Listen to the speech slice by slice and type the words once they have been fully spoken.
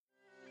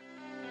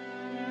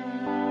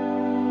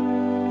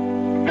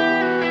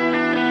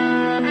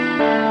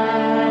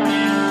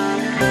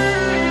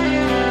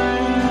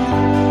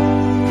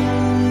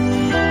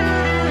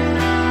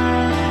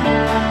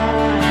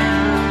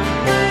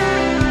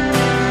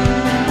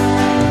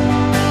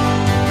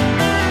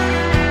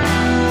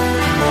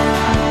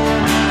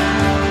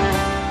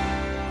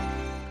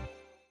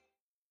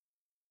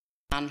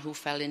who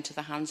fell into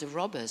the hands of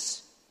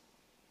robbers?"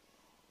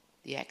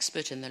 The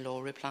expert in the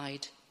law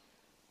replied,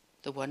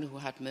 "The one who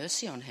had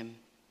mercy on him."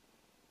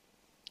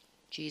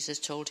 Jesus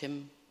told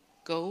him,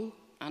 "Go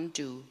and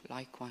do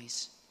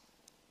likewise."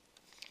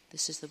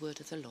 This is the word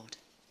of the Lord.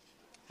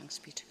 Thanks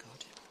be to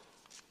God.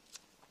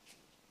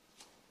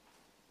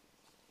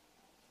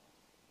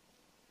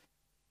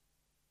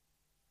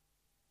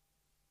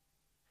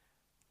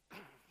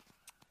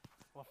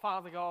 Well,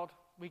 Father God,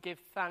 we give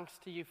thanks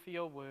to you for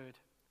your word.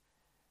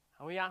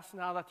 And we ask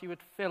now that you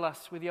would fill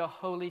us with your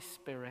Holy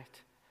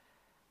Spirit.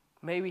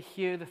 May we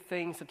hear the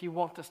things that you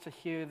want us to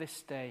hear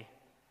this day.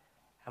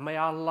 And may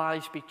our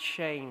lives be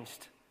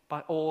changed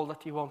by all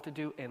that you want to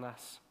do in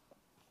us.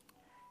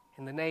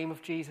 In the name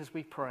of Jesus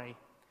we pray.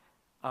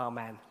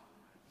 Amen.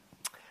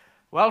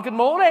 Well, good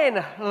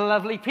morning,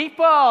 lovely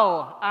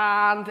people.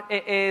 And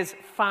it is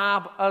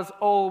fab, as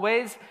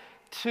always,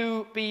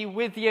 to be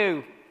with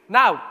you.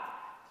 Now,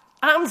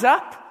 hands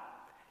up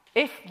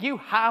if you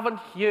haven't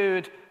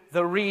heard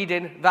the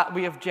reading that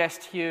we have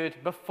just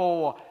heard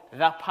before,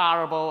 the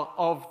parable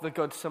of the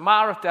Good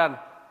Samaritan.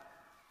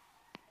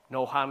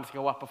 No hands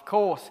go up, of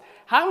course.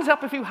 Hands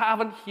up if you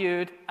haven't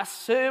heard a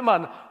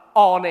sermon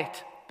on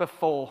it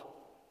before.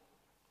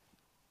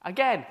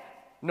 Again,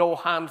 no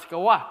hands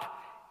go up.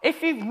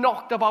 If you've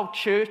knocked about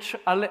church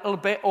a little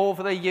bit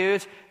over the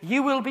years,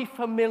 you will be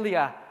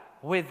familiar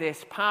with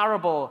this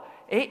parable.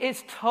 It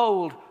is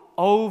told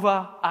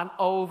over and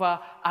over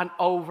and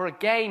over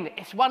again.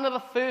 It's one of the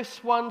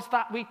first ones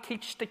that we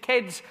teach the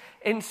kids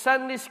in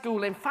Sunday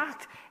school. In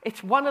fact,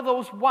 it's one of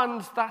those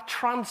ones that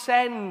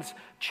transcends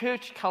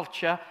church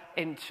culture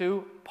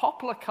into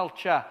popular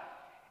culture.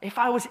 If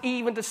I was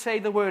even to say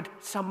the word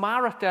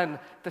Samaritan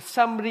to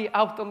somebody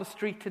out on the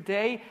street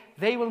today,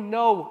 they will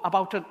know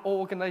about an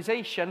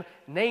organization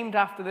named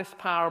after this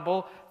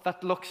parable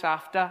that looks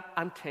after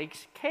and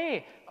takes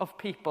care of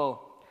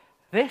people.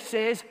 This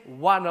is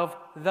one of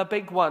the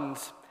big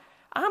ones,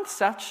 and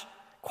such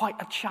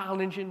quite a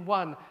challenging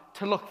one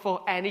to look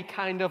for any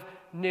kind of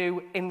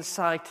new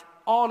insight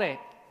on it.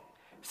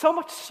 So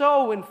much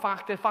so, in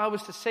fact, if I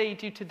was to say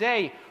to you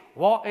today,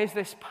 what is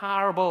this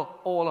parable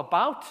all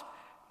about?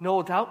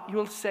 No doubt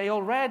you'll say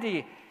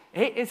already,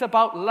 it is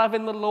about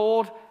loving the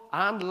Lord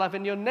and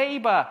loving your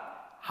neighbor.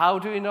 How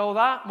do we know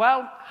that?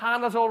 Well,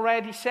 Hannah's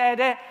already said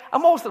it,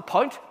 and what's the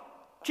point?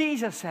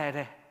 Jesus said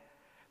it.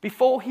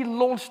 Before he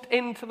launched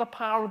into the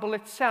parable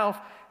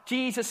itself,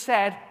 Jesus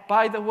said,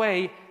 by the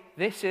way,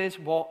 this is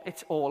what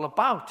it's all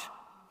about.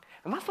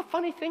 And that's the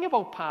funny thing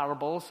about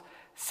parables.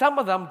 Some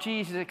of them,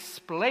 Jesus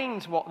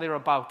explains what they're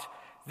about.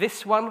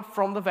 This one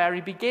from the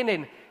very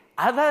beginning.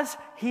 Others,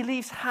 he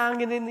leaves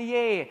hanging in the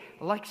air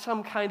like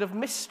some kind of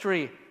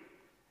mystery.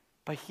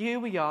 But here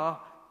we are,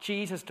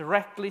 Jesus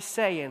directly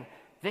saying,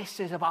 this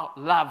is about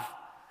love.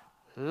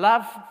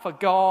 Love for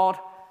God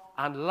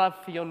and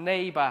love for your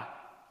neighbor.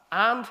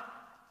 And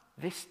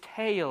this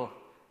tale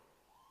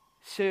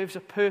serves a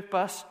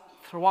purpose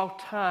throughout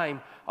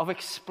time of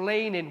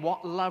explaining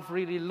what love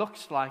really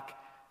looks like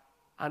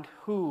and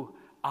who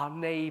our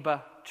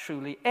neighbor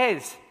truly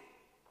is.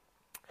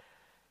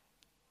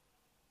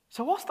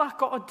 So what's that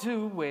got to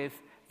do with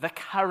the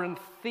current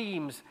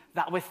themes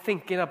that we're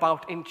thinking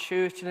about in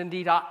church and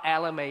indeed our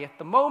LMA at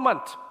the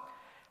moment?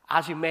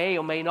 As you may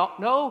or may not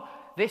know,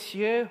 this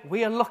year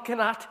we are looking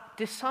at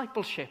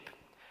discipleship.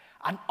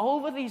 And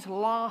over these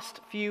last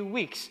few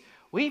weeks,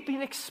 we've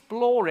been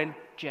exploring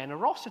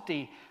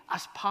generosity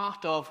as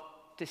part of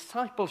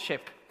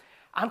discipleship.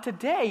 And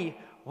today,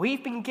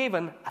 we've been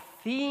given a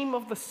theme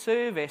of the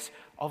service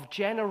of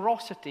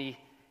generosity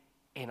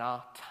in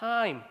our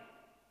time.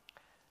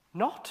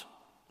 Not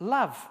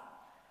love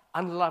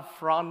and love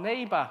for our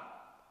neighbor.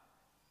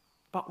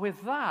 But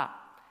with that,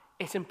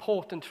 it's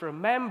important to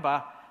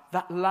remember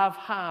that love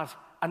has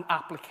an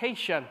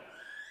application.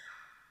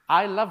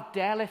 I love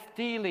Delith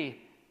dearly,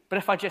 but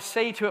if I just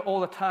say to it all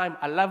the time,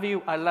 I love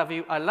you, I love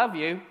you, I love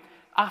you,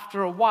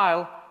 after a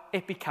while,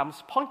 it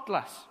becomes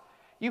pointless.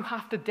 You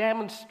have to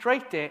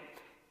demonstrate it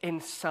in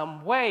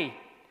some way.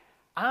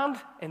 And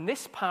in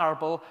this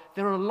parable,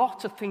 there are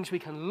lots of things we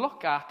can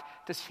look at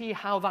to see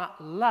how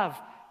that love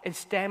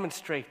is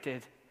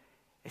demonstrated,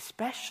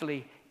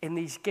 especially in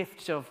these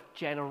gifts of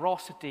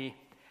generosity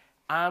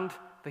and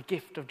the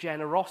gift of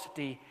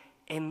generosity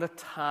in the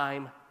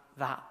time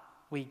that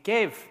we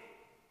give.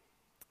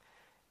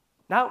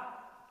 Now,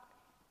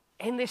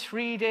 in this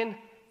reading,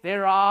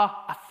 there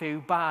are a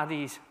few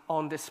baddies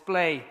on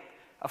display.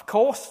 Of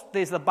course,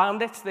 there's the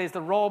bandits, there's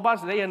the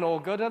robbers. They are no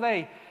good, are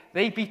they?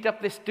 They beat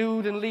up this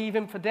dude and leave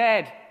him for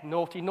dead.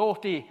 Naughty,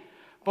 naughty.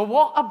 But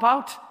what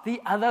about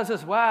the others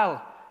as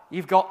well?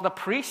 You've got the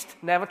priest,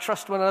 never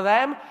trust one of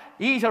them.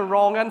 He's a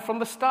wrong un from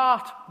the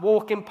start,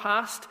 walking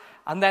past.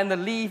 And then the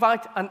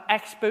Levite, an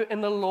expert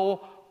in the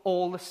law,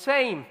 all the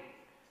same.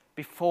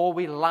 Before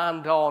we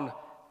land on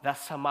the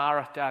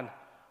Samaritan,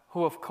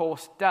 who of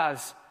course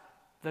does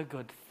the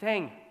good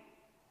thing.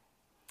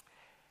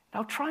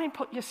 Now try and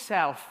put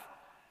yourself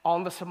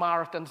on the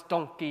Samaritan's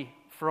donkey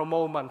for a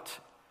moment.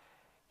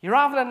 You're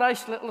having a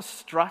nice little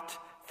strut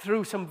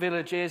through some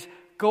villages,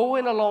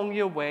 going along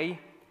your way.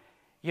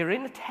 You're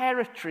in a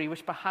territory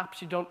which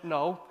perhaps you don't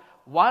know.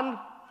 One,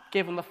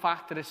 given the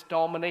fact that it's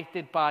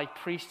dominated by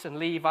priests and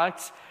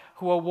Levites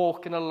who are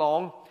walking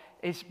along,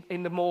 is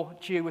in the more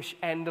Jewish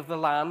end of the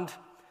land.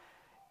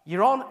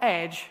 You're on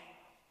edge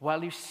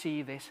while you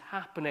see this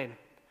happening.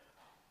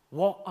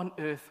 What on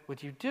earth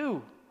would you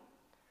do?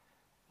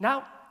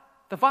 Now,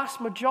 the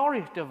vast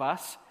majority of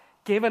us,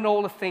 given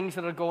all the things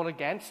that are going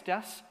against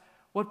us,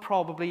 would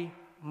probably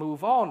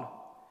move on.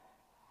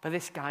 But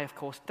this guy, of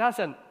course,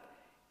 doesn't.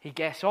 He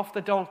gets off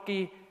the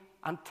donkey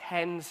and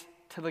tends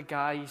to the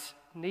guy's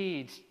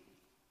needs.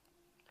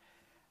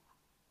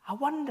 I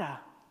wonder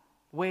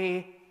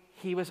where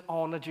he was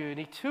on a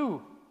journey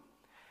to.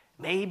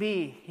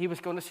 Maybe he was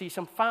going to see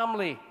some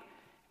family.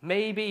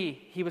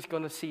 Maybe he was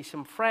going to see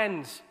some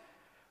friends.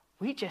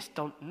 We just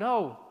don't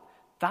know.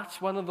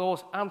 That's one of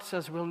those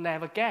answers we'll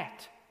never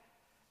get.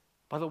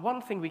 But the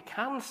one thing we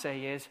can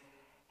say is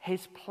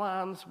his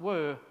plans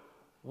were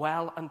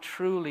well and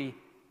truly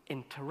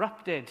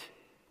interrupted.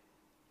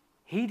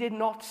 He did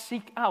not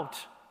seek out,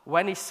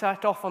 when he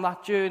set off on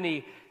that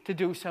journey, to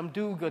do some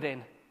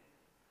do-gooding.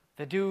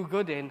 The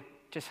do-gooding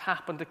just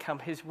happened to come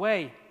his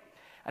way.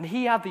 And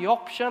he had the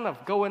option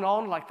of going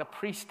on like the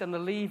priest and the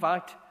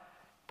Levite,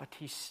 but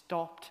he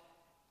stopped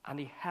and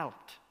he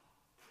helped.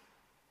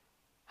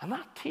 And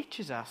that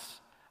teaches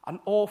us an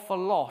awful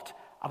lot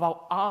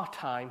about our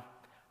time,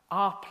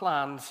 our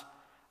plans,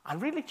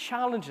 and really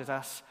challenges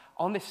us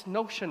on this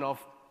notion of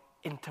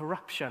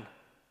interruption.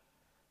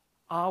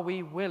 Are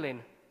we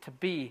willing to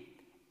be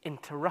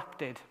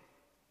interrupted?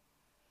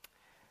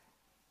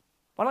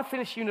 When I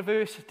finished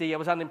university, I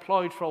was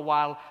unemployed for a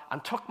while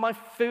and took my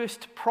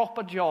first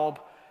proper job,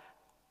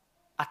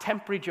 a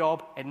temporary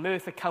job in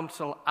Merthyr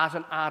Council as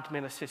an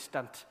admin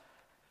assistant.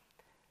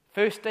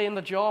 First day in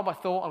the job, I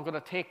thought I'm going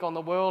to take on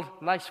the world.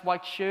 Nice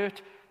white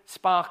shirt,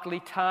 sparkly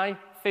tie,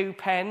 few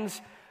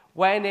pens.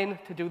 Went in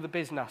to do the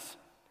business.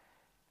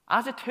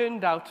 As it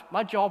turned out,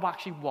 my job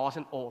actually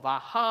wasn't all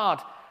that hard.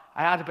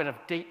 I had a bit of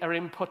data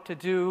input to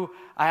do.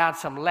 I had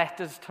some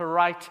letters to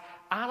write.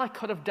 And I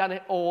could have done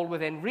it all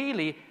within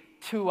really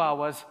 2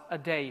 hours a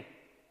day,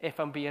 if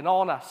I'm being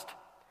honest.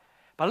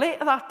 But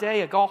later that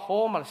day, I got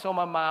home and I saw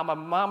my mum.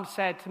 And mum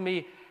said to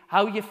me,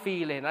 "How are you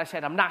feeling?" I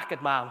said, "I'm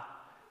knackered, Mum."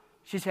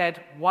 She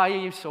said, "Why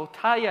are you so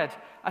tired?"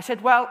 I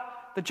said, "Well,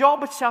 the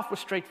job itself was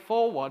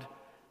straightforward.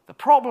 The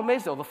problem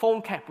is, though, the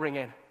phone kept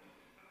ringing.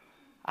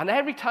 And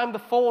every time the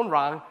phone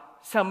rang,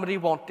 somebody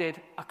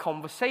wanted a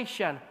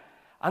conversation.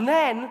 And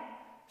then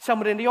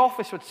somebody in the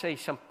office would say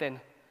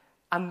something.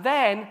 And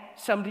then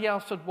somebody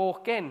else would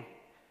walk in.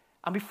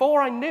 And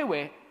before I knew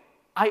it,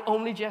 I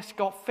only just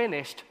got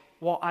finished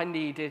what I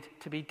needed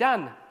to be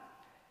done."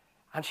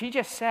 And she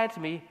just said to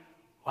me,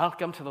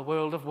 "Welcome to the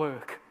world of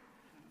work."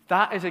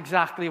 That is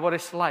exactly what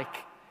it's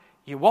like.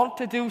 You want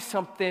to do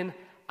something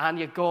and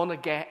you're going to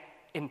get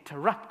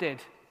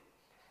interrupted.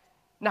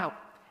 Now,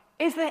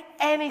 is there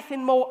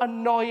anything more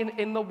annoying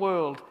in the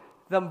world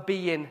than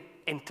being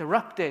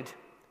interrupted?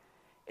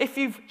 If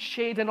you've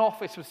shared an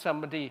office with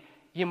somebody,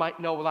 you might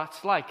know what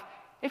that's like.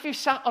 If you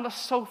sat on a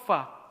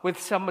sofa with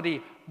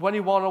somebody when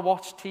you want to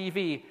watch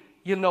TV,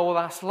 you know what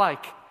that's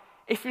like.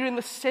 If you're in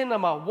the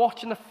cinema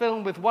watching a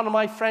film with one of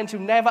my friends who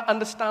never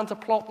understands a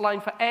plot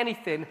line for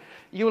anything,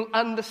 you'll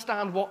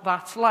understand what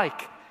that's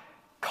like.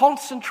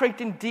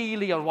 Concentrating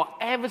daily on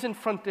whatever's in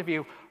front of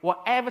you,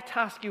 whatever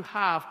task you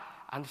have,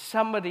 and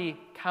somebody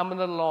coming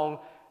along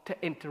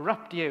to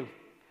interrupt you.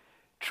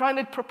 Trying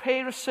to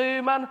prepare a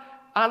sermon,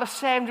 and a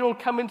 7-year-old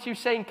coming to you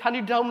saying, "Can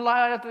you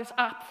download this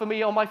app for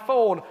me on my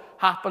phone?"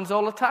 Happens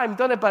all the time,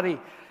 doesn't it, buddy?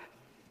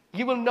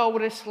 You will know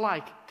what it's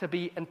like to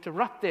be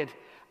interrupted,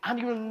 and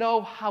you will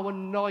know how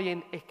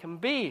annoying it can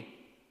be.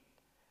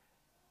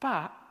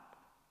 But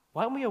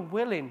when we are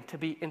willing to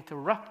be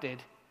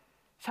interrupted,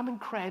 some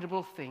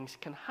incredible things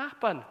can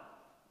happen.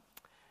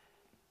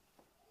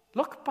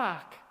 Look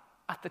back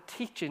at the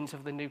teachings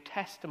of the New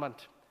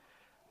Testament.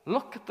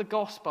 Look at the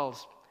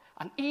Gospels,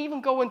 and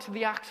even go into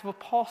the Acts of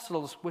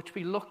Apostles, which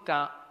we looked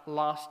at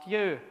last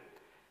year,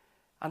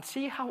 and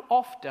see how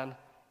often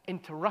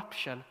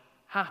interruption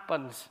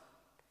happens.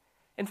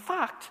 In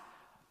fact,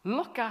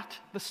 look at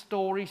the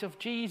stories of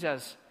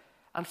Jesus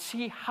and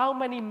see how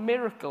many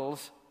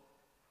miracles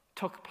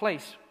took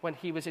place when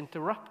he was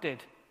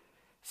interrupted.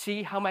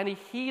 See how many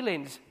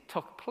healings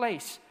took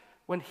place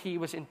when he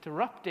was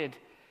interrupted.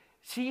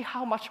 See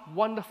how much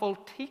wonderful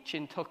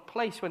teaching took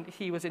place when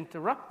he was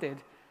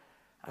interrupted.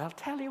 And I'll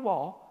tell you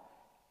what,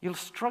 you'll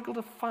struggle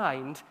to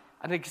find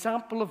an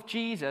example of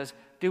Jesus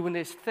doing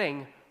his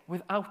thing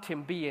without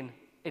him being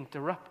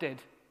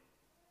interrupted.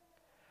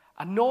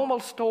 A normal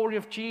story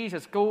of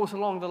Jesus goes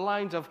along the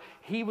lines of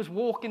he was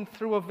walking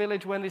through a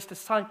village when his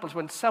disciples,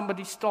 when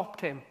somebody stopped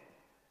him.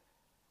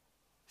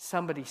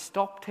 Somebody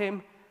stopped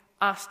him,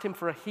 asked him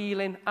for a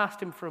healing,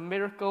 asked him for a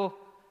miracle,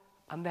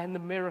 and then the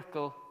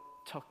miracle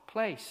took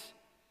place.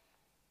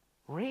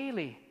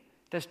 Really,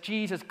 does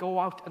Jesus go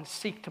out and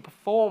seek to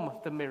perform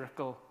the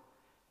miracle?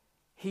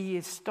 He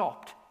is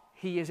stopped.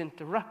 He is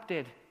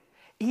interrupted.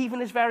 Even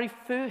his very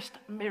first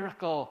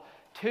miracle,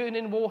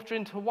 turning water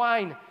into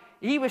wine.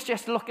 He was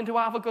just looking to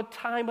have a good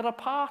time at a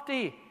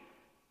party.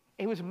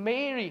 It was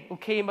Mary who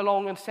came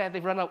along and said,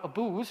 they've run out of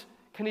booze.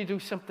 Can you do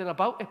something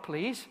about it,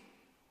 please?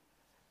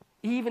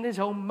 Even his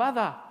own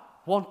mother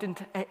wanting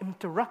to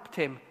interrupt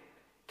him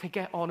to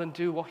get on and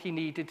do what he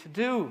needed to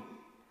do.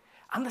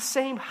 And the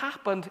same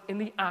happened in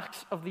the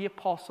Acts of the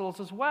Apostles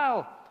as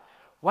well.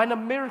 When a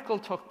miracle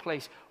took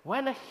place,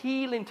 when a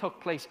healing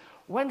took place,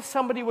 when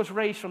somebody was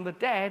raised from the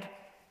dead,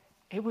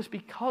 it was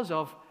because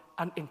of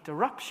an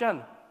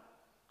interruption.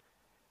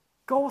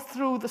 Go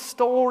through the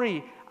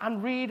story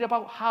and read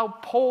about how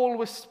Paul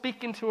was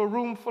speaking to a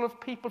room full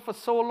of people for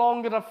so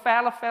long that a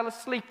fella fell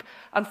asleep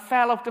and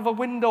fell out of a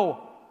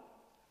window.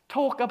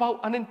 Talk about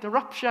an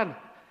interruption.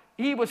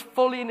 He was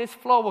fully in his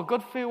flow a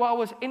good few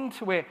hours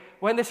into it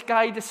when this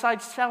guy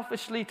decides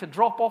selfishly to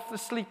drop off to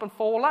sleep and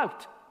fall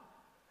out.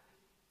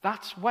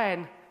 That's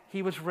when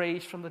he was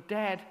raised from the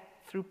dead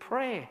through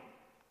prayer.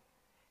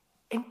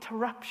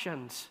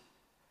 Interruptions.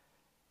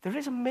 There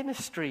is a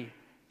ministry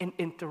in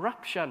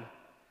interruption.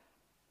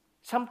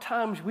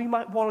 Sometimes we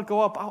might want to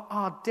go about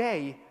our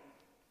day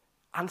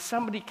and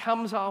somebody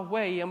comes our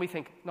way and we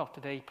think, not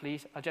today,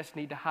 please, I just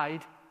need to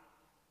hide.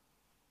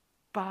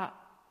 But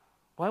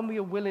when we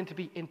are willing to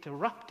be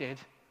interrupted,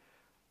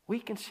 we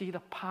can see the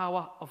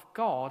power of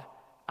God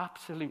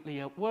absolutely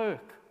at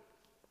work.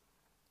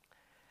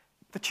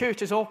 The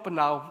church is open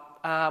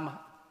now,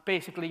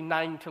 basically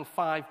 9 till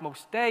 5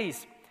 most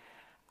days.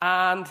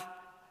 And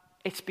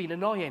it's been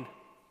annoying.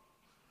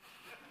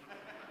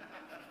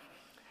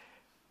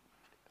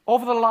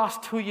 Over the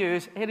last 2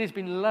 years, it has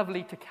been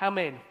lovely to come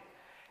in.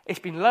 It's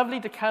been lovely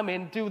to come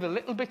in, do the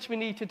little bits we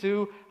need to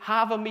do,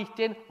 have a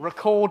meeting,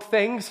 record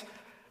things,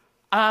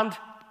 and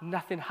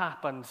nothing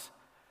happens.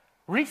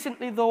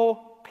 Recently, though,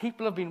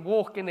 people have been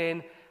walking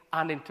in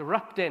and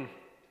interrupting.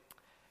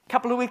 A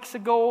couple of weeks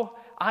ago,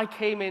 I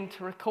came in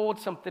to record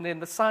something in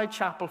the side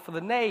chapel for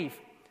the nave,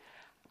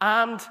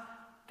 and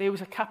there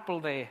was a couple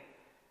there.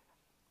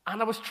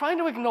 And I was trying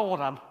to ignore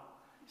them,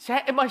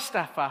 setting my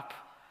stuff up,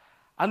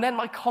 and then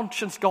my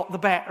conscience got the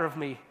better of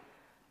me.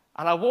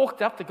 And I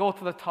walked up to go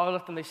to the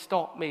toilet, and they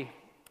stopped me.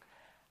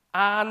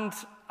 And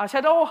I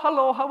said, "Oh,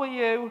 hello, how are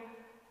you?"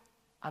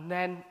 And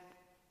then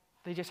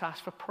they just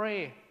asked for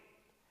prayer.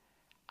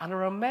 And I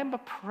remember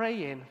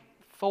praying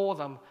for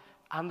them,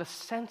 and the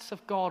sense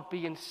of God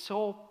being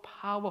so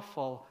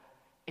powerful,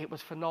 it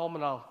was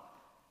phenomenal.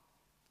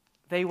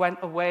 They went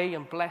away,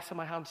 and bless them,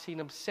 I haven't seen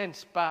them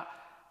since. But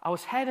I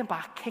was heading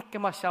back,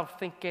 kicking myself,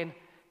 thinking,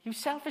 you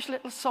selfish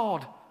little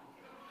sod.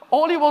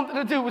 All you wanted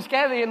to do was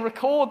get there and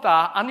record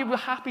that, and you were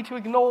happy to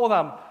ignore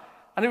them.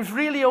 And it was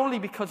really only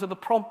because of the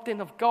prompting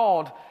of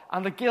God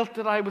and the guilt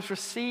that I was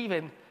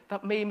receiving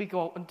that made me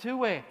go out and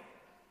do it.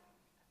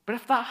 But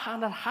if that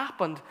hadn't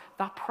happened,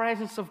 that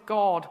presence of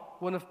God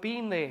wouldn't have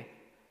been there.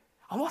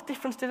 And what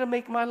difference did it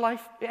make in my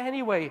life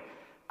anyway,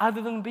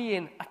 other than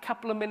being a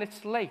couple of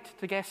minutes late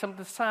to get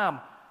something to Sam?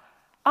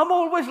 I'm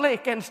always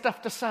late getting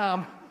stuff to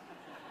Sam.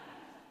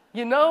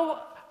 You know,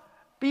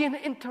 being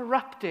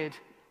interrupted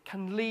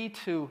can lead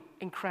to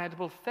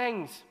incredible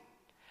things.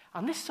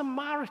 And this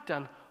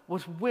Samaritan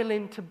was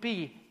willing to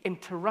be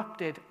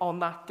interrupted on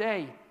that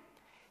day.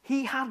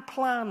 He had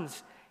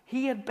plans.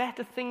 He had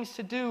better things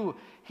to do.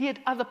 He had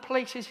other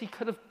places he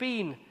could have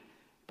been,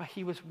 but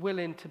he was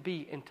willing to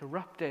be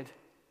interrupted.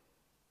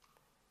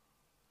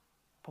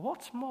 But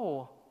what's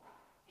more,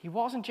 he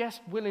wasn't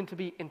just willing to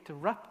be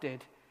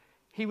interrupted,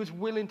 he was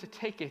willing to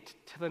take it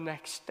to the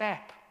next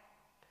step.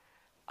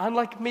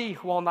 Unlike me,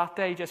 who on that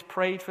day just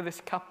prayed for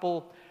this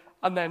couple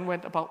and then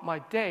went about my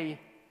day,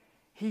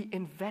 he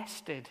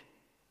invested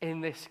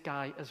in this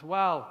guy as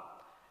well,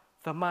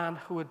 the man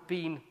who had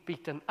been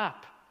beaten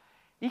up.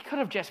 He could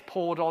have just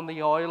poured on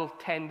the oil,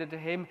 tended to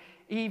him,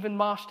 even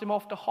marched him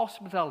off to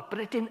hospital, but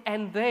it didn't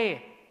end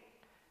there.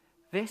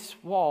 This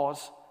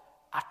was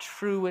a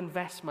true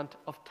investment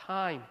of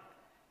time.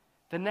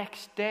 The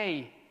next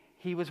day,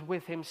 he was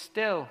with him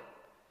still.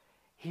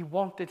 He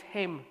wanted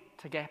him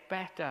to get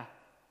better.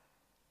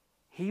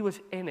 He was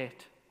in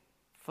it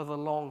for the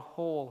long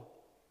haul.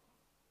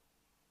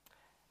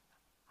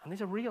 And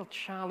there's a real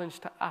challenge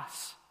to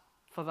us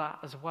for that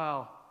as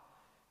well,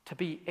 to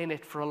be in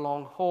it for a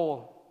long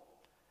haul.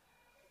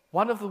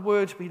 One of the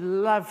words we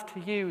love to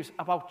use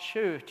about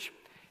church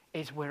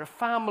is we're a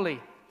family.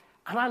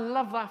 And I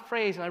love that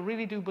phrase, and I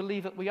really do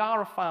believe that we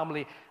are a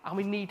family, and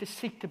we need to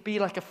seek to be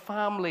like a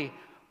family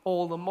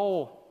all the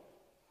more.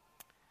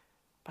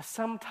 But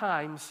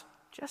sometimes,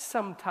 just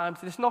sometimes,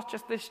 and it's not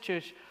just this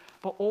church,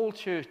 but all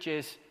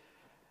churches,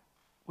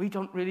 we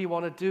don't really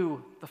want to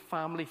do the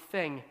family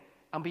thing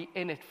and be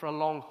in it for a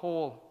long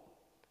haul.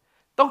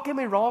 Don't get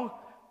me wrong,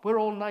 we're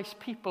all nice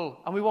people,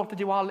 and we want to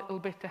do our little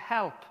bit to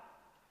help.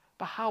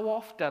 But how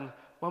often,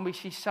 when we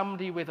see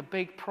somebody with a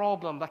big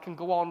problem that can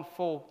go on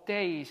for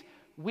days,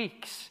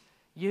 weeks,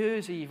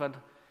 years even,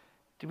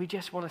 do we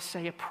just want to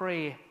say a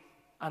prayer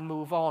and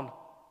move on?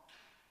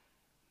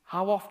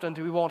 How often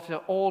do we want to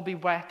all be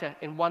better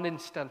in one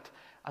instant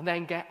and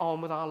then get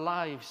on with our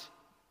lives?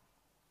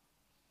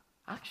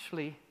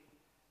 Actually,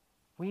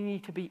 We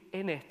need to be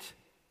in it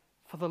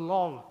for the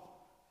long.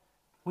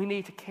 We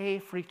need to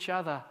care for each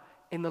other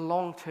in the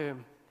long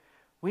term.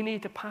 We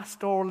need to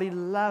pastorally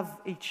love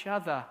each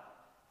other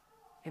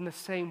in the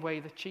same way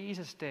that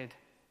Jesus did.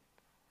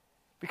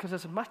 Because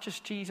as much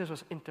as Jesus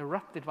was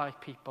interrupted by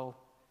people,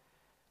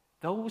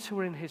 those who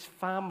were in his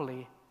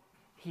family,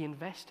 he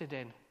invested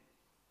in.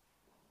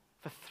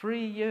 For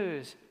 3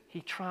 years, he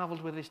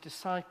traveled with his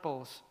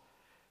disciples.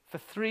 For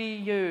 3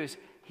 years,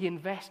 he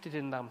invested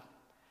in them.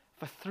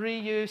 For 3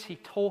 years, he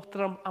taught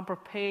them and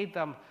prepared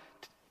them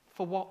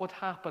for what would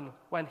happen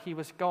when he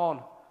was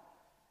gone.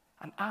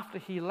 And after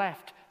he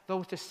left,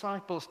 those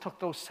disciples took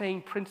those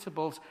same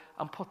principles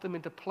and put them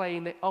into play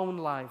in their own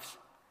lives.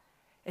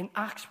 In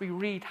Acts, we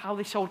read how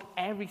they sold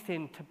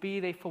everything to be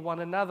there for one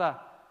another.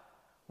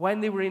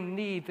 When they were in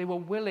need, they were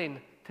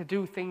willing to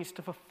do things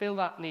to fulfill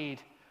that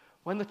need.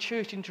 When the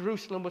church in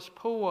Jerusalem was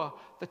poor,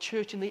 the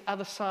church in the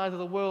other side of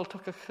the world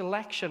took a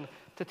collection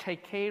to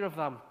take care of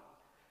them.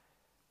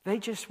 They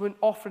just weren't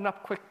offering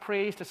up quick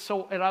praise to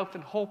sort it out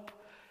and hope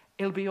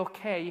it'll be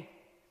okay.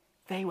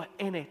 They were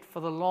in it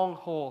for the long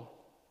haul.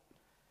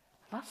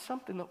 That's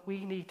something that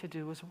we need to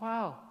do as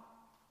well.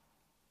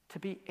 To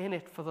be in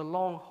it for the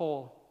long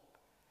haul.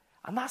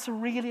 And that's a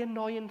really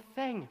annoying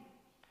thing.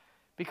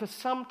 Because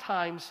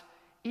sometimes,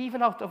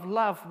 even out of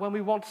love, when we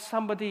want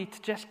somebody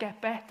to just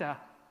get better,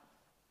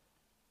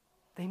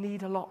 they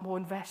need a lot more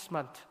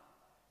investment.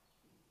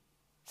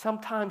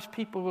 Sometimes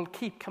people will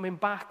keep coming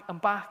back and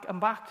back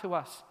and back to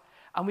us.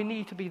 And we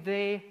need to be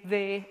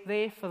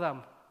there for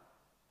them.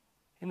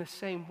 In the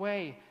same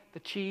way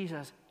that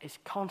Jesus is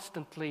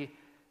constantly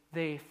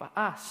there for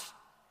us.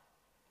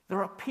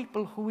 There are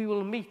people who we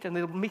will meet, and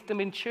we'll meet them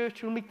in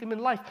church, we'll meet them in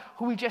life,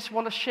 who we just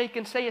want to shake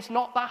and say, it's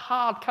not that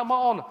hard, come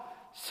on,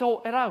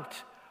 sort it out.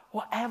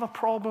 Whatever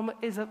problem it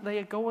is that they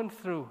are going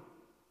through.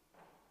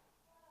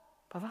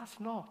 But that's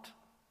not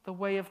the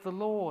way of the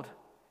Lord.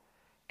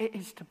 It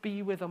is to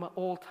be with them at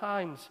all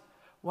times.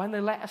 When they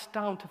let us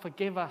down, to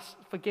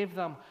forgive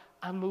them,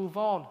 and move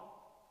on.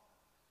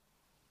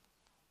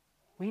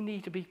 We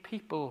need to be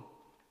people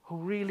who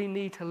really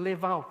need to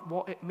live out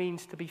what it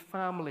means to be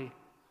family.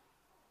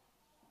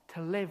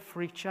 To live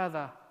for each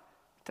other,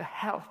 to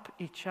help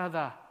each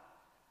other,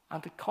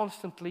 and to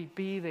constantly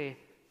be there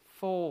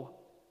for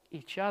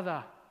each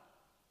other.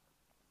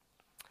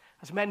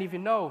 As many of you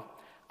know,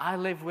 I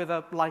live with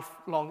a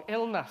lifelong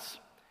illness.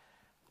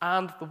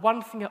 And the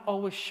one thing that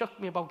always shook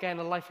me about getting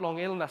a lifelong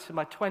illness in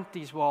my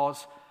 20s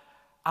was,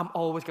 I'm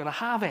always going to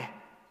have it.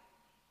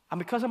 And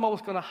because I'm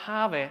always going to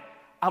have it,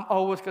 I'm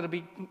always going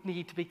to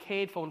need to be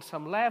cared for on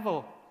some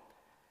level.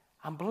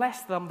 And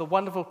bless them, the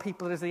wonderful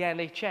people that is the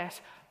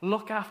NHS,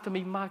 look after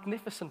me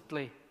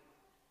magnificently.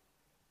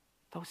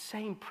 Those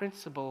same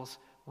principles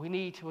we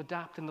need to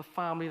adapt in the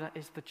family that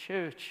is the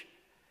church.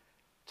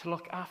 To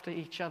look after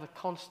each other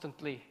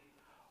constantly.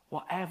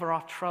 Whatever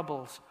our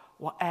troubles,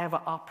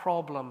 whatever our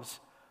problems,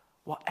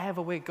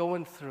 whatever we're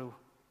going through.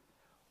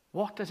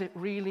 What does it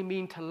really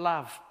mean to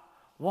love?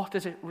 What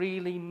does it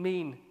really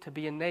mean to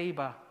be a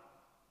neighbor?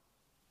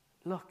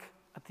 Look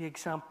at the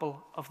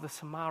example of the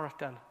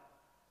Samaritan.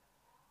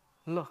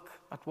 Look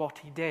at what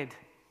he did.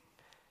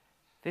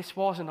 This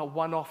wasn't a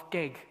one-off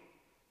gig.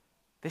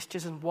 This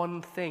isn't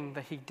one thing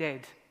that he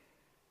did.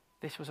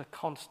 This was a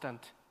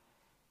constant.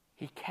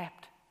 He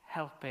kept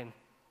helping.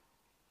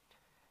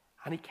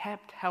 And he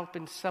kept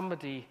helping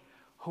somebody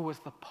who was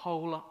the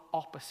polar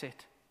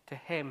opposite to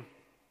him.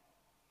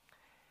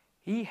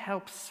 He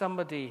helped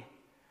somebody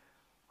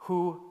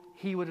who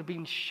he would have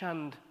been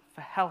shunned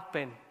for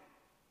helping.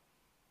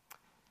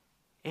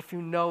 If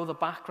you know the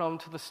background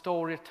to the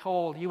story at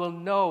all, you will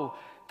know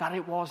that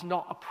it was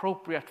not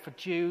appropriate for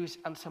Jews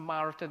and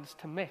Samaritans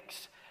to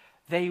mix.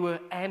 They were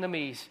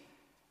enemies.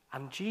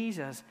 And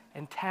Jesus,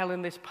 in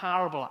telling this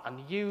parable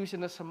and using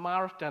the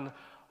Samaritan,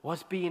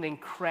 was being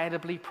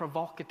incredibly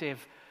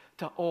provocative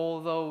to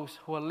all those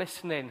who are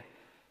listening.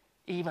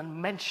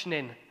 Even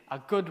mentioning a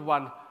good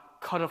one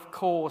could have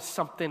caused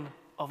something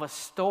of a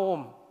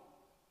storm.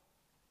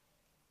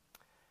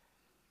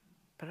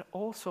 But it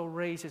also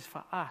raises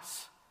for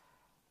us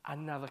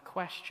another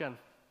question.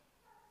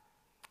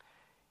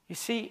 You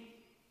see,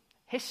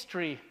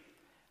 history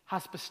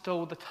has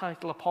bestowed the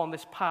title upon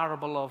this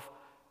parable of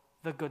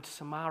the Good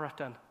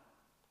Samaritan.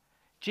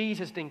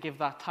 Jesus didn't give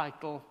that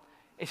title.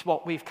 It's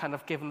what we've kind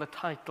of given the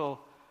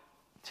title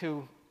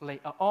to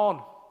later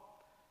on.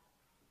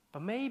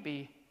 But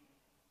maybe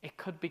it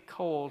could be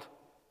called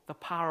the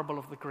parable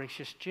of the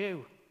gracious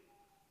Jew.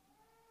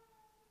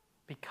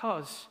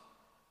 Because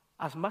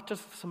as much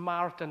as the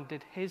Samaritan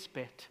did his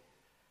bit,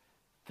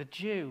 the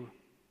Jew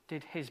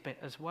did his bit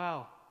as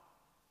well.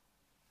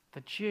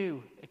 The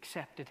Jew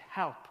accepted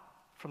help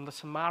from the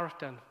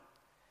Samaritan.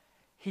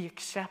 He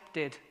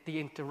accepted the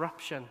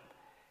interruption.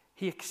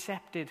 He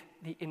accepted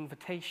the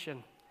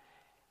invitation.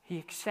 He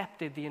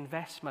accepted the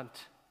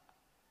investment.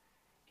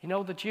 You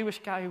know, the Jewish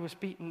guy who was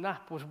beaten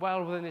up was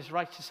well within his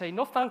right to say,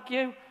 no, thank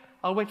you.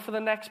 I'll wait for the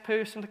next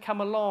person to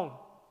come along.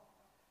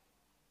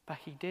 But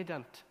he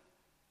didn't.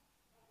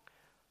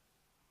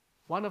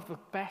 one of the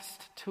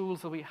best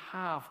tools that we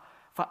have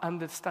for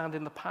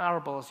understanding the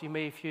parables, you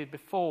may have heard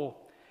before,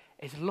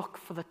 is look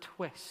for the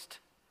twist.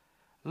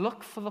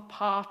 Look for the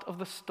part of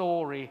the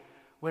story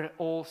where it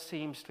all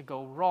seems to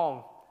go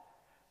wrong.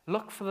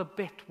 Look for the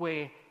bit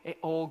where it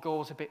all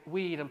goes a bit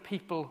weird and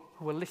people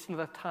who are listening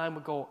at the time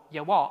will go,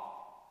 yeah, what?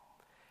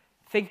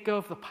 Think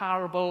of the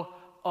parable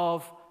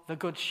of the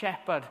good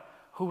shepherd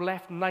who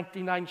left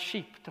 99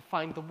 sheep to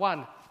find the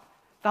one.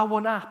 That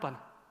won't happen.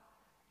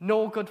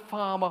 No good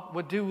farmer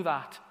would do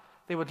that.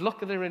 They would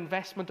look at their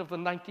investment of the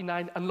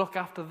 99 and look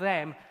after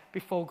them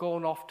before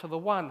going off to the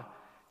one.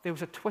 There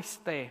was a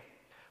twist there.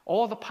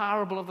 Or the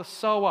parable of the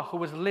sower who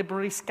was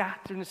liberally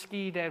scattered and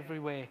skied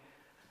everywhere.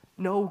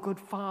 No good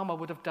farmer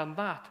would have done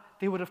that.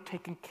 They would have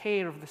taken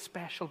care of the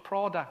special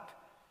product.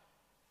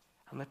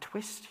 And the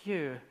twist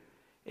here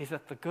is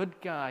that the good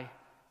guy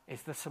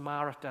is the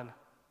Samaritan.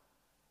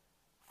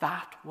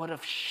 That would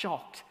have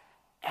shocked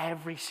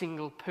every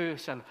single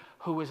person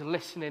who was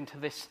listening to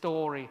this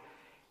story.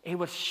 It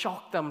would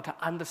shock them to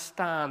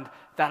understand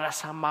that a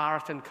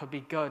Samaritan could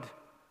be good.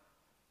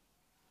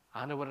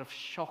 And it would have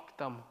shocked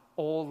them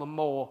all the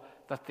more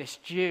that this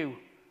Jew,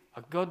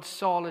 a good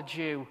solid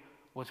Jew,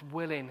 was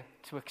willing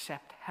to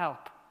accept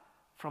help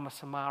from a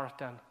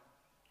Samaritan.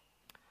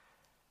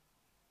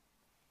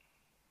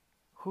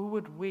 Who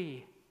would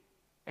we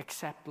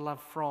accept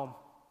love from?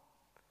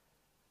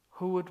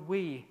 Who would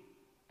we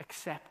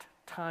accept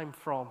time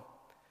from?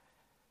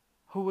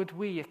 Who would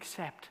we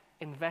accept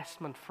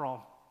investment from?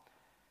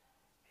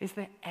 Is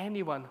there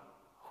anyone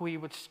who we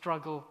would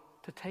struggle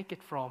to take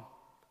it from?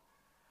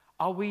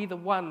 Are we the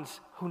ones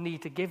who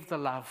need to give the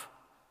love?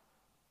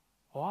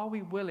 Or are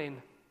we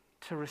willing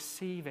to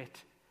receive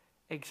it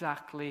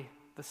exactly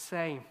the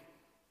same?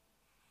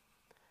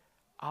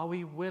 Are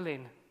we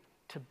willing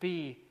to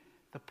be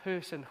the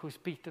person who's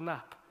beaten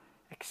up,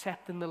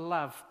 accepting the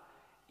love,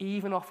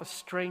 even off a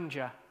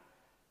stranger,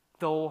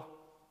 though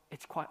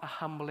it's quite a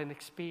humbling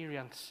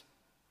experience?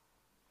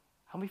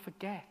 And we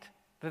forget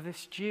that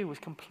this Jew was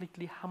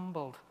completely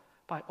humbled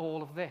by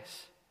all of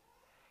this.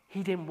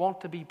 He didn't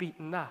want to be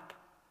beaten up.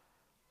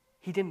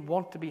 He didn't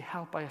want to be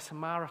helped by a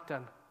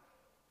Samaritan.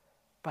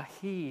 But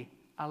he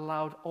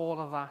allowed all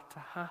of that to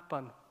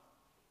happen.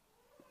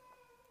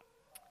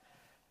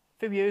 A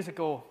few years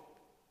ago,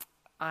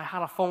 I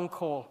had a phone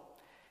call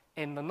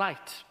in the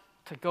night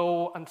to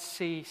go and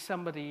see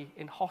somebody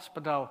in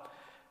hospital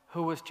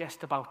who was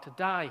just about to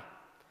die.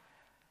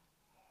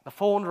 The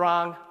phone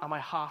rang and my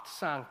heart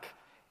sank.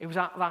 It was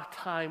at that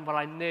time where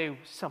I knew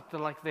something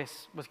like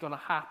this was going to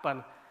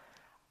happen.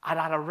 I'd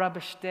had a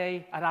rubbish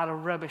day, I'd had a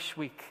rubbish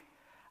week,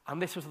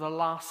 and this was the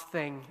last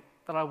thing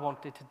that I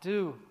wanted to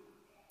do.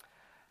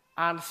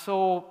 And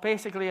so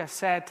basically I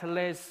said to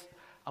Liz,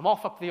 I'm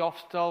off up the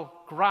hospital,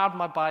 grabbed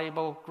my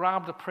Bible,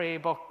 grabbed a prayer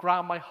book,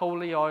 grabbed my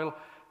holy oil,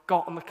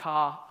 got in the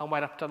car and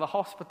went up to the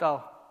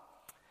hospital.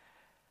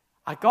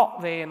 I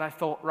got there and I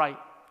thought, right,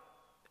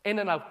 in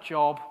and out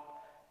job,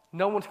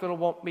 no one's going to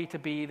want me to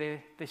be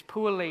there. This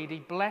poor lady,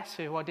 bless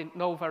her, who I didn't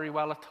know very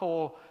well at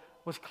all,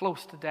 was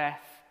close to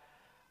death.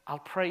 I'll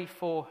pray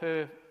for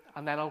her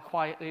and then I'll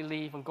quietly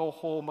leave and go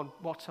home and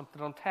watch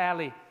something on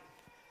telly.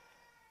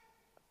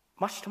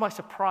 Much to my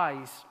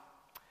surprise,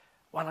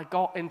 when I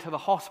got into the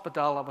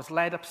hospital, I was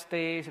led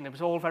upstairs and it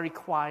was all very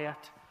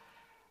quiet.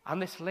 And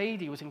this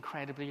lady was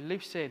incredibly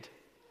lucid.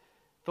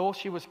 Though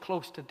she was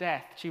close to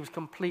death, she was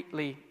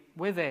completely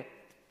with it.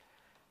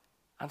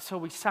 And so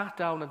we sat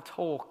down and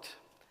talked.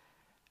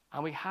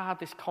 And we had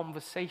this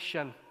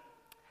conversation.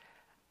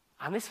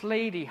 And this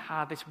lady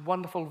had this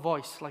wonderful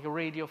voice, like a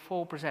Radio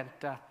 4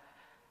 presenter.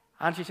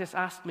 And she just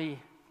asked me,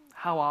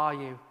 how are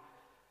you?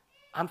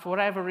 And for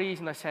whatever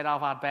reason, I said, I've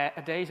had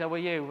better days. How are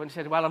you? And she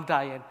said, well, I'm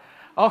dying.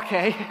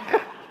 Okay.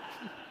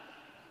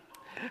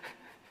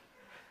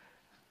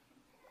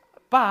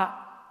 But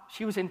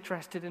she was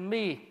interested in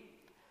me.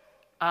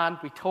 And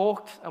we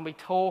talked, and we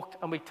talked,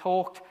 and we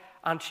talked.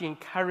 And she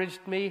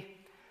encouraged me.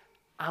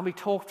 And we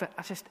talked for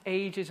just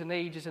ages and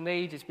ages and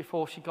ages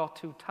before she got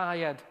too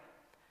tired.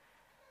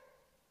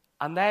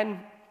 And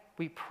then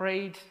we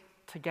prayed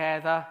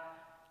together.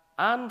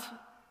 And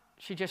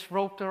she just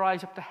roped her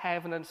eyes up to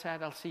heaven and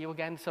said, I'll see you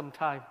again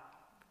sometime.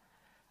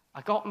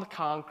 I got in the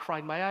car and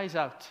cried my eyes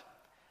out.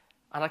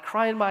 And I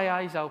cried my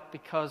eyes out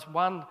because,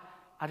 one,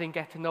 I didn't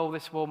get to know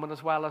this woman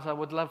as well as I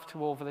would love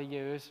to over the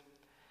years.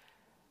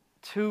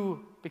 Two,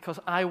 because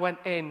I went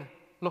in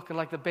looking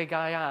like the big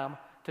I am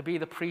to be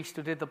the priest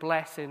who did the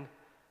blessing.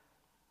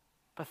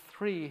 But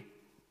three,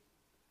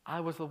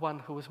 I was the one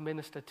who was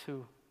ministered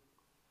to.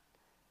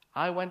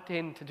 I went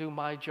in to do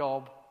my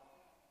job,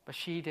 but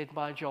she did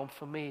my job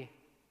for me.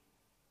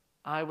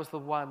 I was the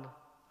one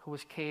who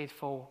was cared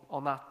for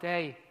on that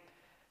day.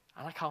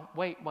 And I can't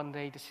wait one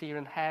day to see her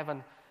in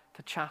heaven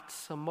to chat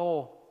some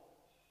more.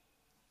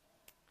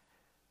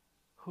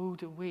 Who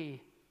do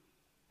we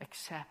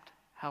accept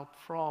help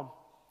from?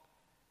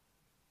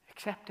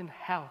 Accepting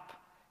help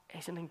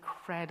is an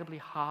incredibly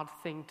hard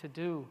thing to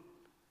do.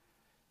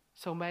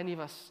 So many of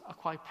us are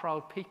quite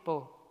proud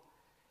people.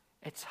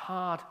 It's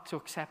hard to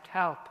accept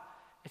help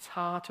It's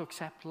hard to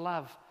accept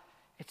love.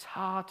 It's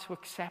hard to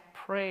accept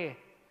prayer.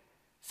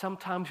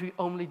 Sometimes we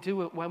only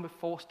do it when we're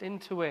forced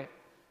into it.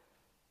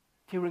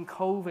 During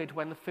COVID,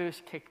 when the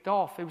first kicked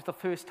off, it was the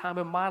first time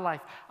in my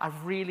life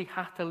I've really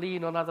had to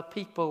lean on other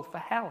people for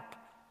help.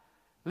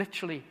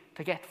 Literally,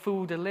 to get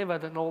food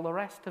delivered and all the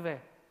rest of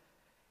it.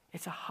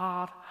 It's a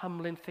hard,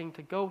 humbling thing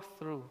to go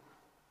through.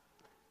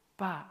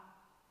 But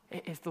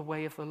it is the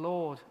way of the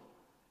Lord.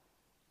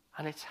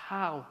 And it's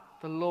how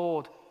the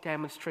Lord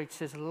demonstrates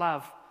his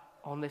love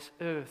on this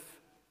earth.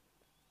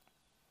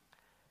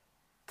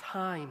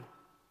 Time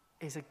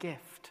is a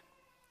gift.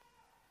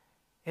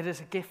 It is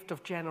a gift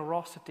of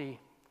generosity.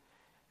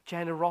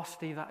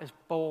 Generosity that is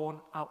born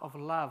out of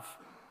love.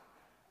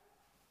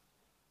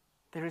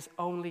 There is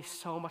only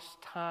so much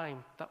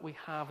time that we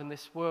have in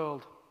this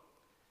world.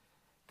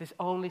 There's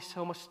only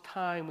so much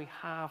time we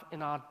have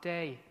in our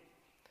day.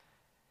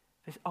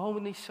 There's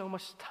only so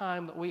much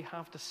time that we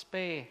have to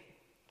spare.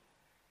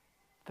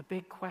 The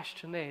big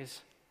question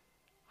is,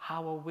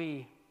 how are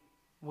we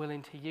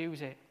willing to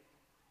use it?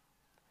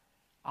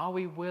 Are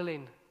we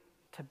willing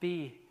to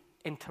be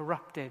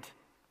interrupted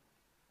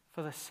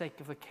for the sake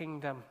of the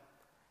kingdom?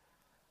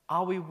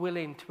 Are we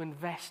willing to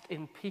invest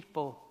in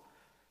people,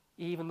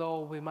 even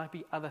though there might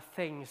be other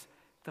things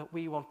that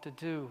we want to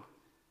do?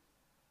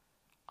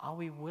 Are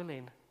we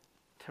willing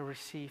to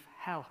receive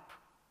help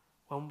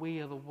when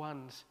we are the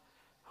ones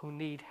who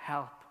need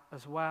help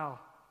as well?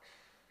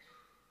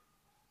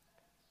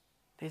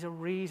 There's a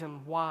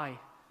reason why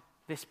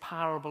this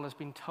parable has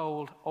been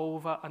told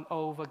over and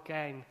over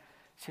again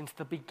since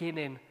the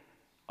beginning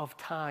of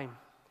time.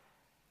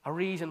 A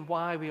reason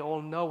why we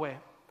all know it.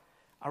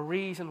 A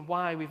reason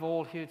why we've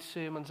all heard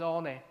sermons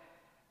on it.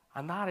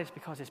 And that is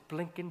because it's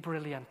blinking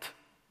brilliant.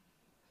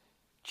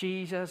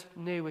 Jesus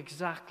knew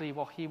exactly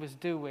what he was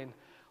doing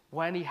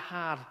when he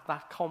had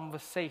that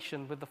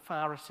conversation with the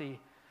Pharisee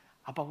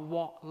about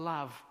what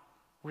love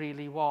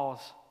really was.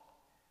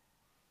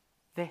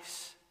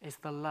 This is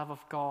the love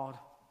of God.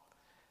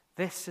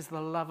 This is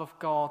the love of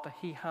God that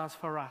he has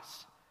for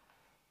us.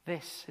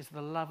 This is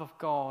the love of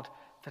God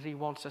that he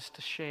wants us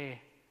to share.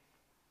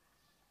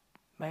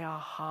 May our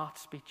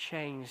hearts be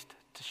changed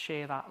to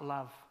share that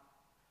love.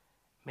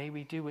 May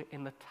we do it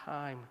in the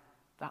time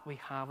that we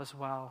have as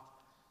well.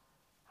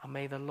 And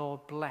may the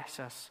Lord bless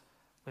us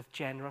with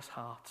generous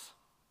hearts.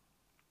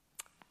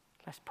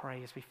 Let's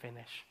pray as we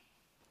finish.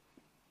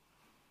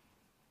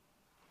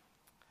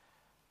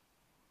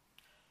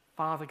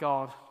 Father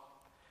God,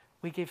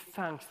 we give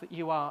thanks that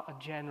you are a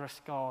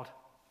generous God.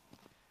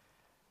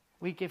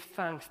 We give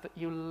thanks that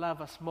you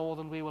love us more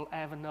than we will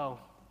ever know.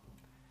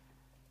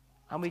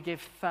 And we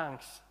give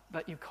thanks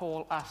that you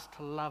call us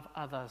to love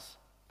others.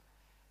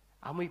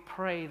 And we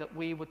pray that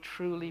we would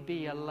truly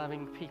be a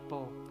loving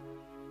people,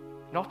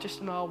 not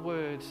just in our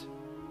words,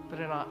 but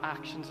in our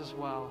actions as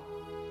well.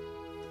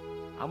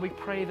 And we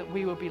pray that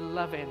we will be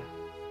loving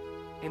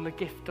in the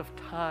gift of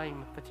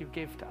time that you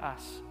give to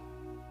us,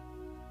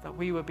 that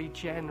we will be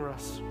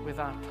generous with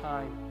our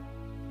time.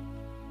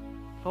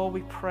 Lord,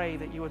 we pray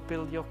that you would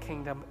build your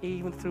kingdom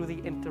even through the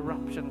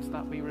interruptions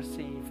that we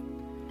receive,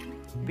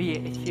 be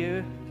it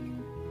here,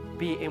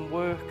 be it in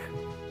work,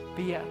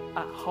 be it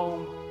at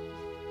home,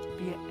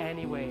 be it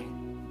anywhere.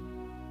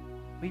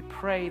 We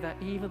pray that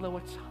even though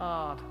it's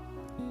hard,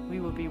 we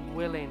will be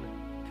willing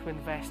to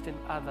invest in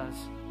others,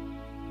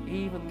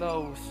 even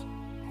those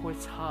who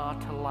it's hard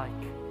to like,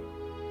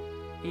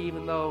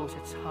 even those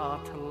it's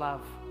hard to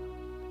love.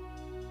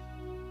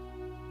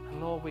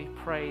 And Lord, we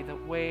pray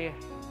that where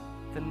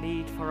the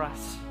need for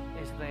us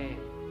is there,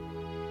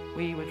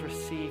 we would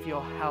receive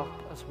your help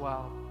as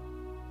well.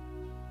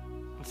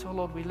 And so,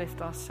 Lord, we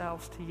lift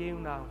ourselves to you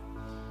now,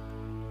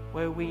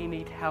 where we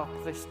need help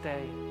this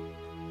day.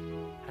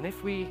 And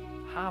if we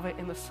have it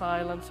in the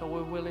silence or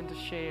we're willing to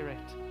share it,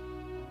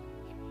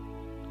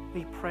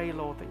 we pray,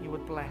 Lord, that you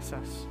would bless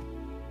us.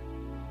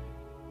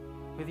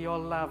 With your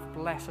love,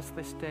 bless us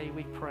this day,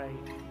 we pray.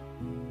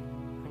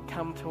 And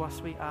come to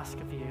us, we ask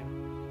of you.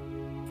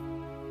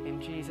 In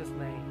Jesus'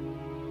 name,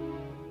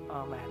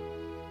 amen.